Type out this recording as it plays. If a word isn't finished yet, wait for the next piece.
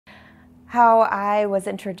How I was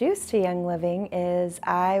introduced to Young Living is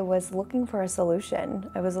I was looking for a solution.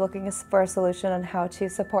 I was looking for a solution on how to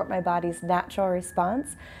support my body's natural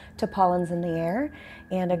response to pollens in the air.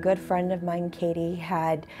 And a good friend of mine, Katie,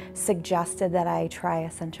 had suggested that I try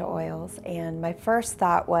essential oils. And my first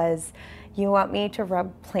thought was, you want me to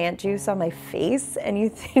rub plant juice on my face and you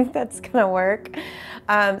think that's gonna work?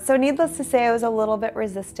 So needless to say, I was a little bit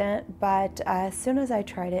resistant, but as soon as I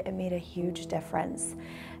tried it, it made a huge difference.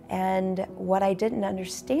 And what I didn't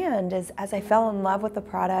understand is as I fell in love with the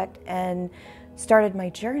product and started my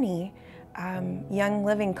journey, Young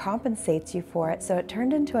Living compensates you for it, so it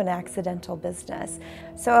turned into an accidental business.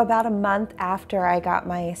 So about a month after I got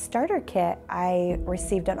my starter kit, I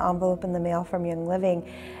received an envelope in the mail from Young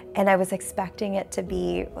Living, and I was expecting it to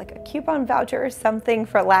be like a coupon voucher or something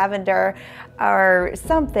for lavender or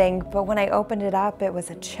something, but when I opened it up, it was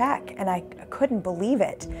a check, and I couldn't believe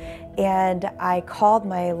it. And I called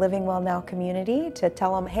my Living Well Now community to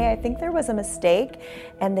tell them, hey, I think there was a mistake,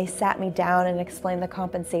 and they sat me down and explained the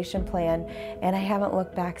compensation plan, and I haven't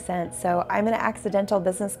looked back since. So I'm an accidental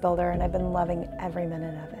business builder, and I've been loving every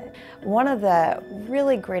minute of it. One of the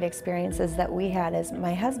really great experiences that we had is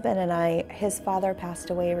my husband and I, his father passed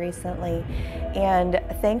away recently, and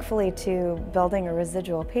thankfully to building a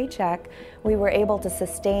residual paycheck, we were able to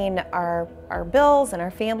sustain our bills and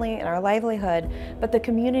our family and our livelihood, but the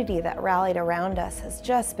community that rallied around us has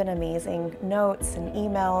just been amazing. Notes and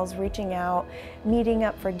emails, reaching out, meeting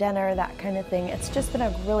up for dinner, that kind of thing. It's just been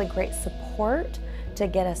a really great support to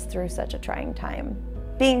get us through such a trying time.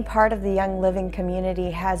 Being part of the Young Living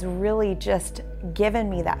community has really just given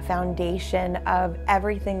me that foundation of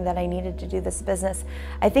everything that I needed to do this business.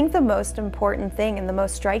 I think the most important thing and the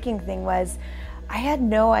most striking thing was I had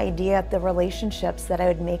no idea the relationships that I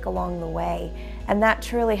would make along the way. And that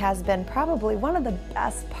truly has been probably one of the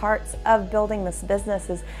best parts of building this business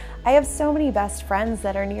is I have so many best friends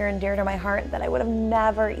that are near and dear to my heart that I would have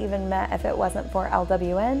never even met if it wasn't for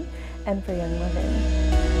LWN and for Young Living.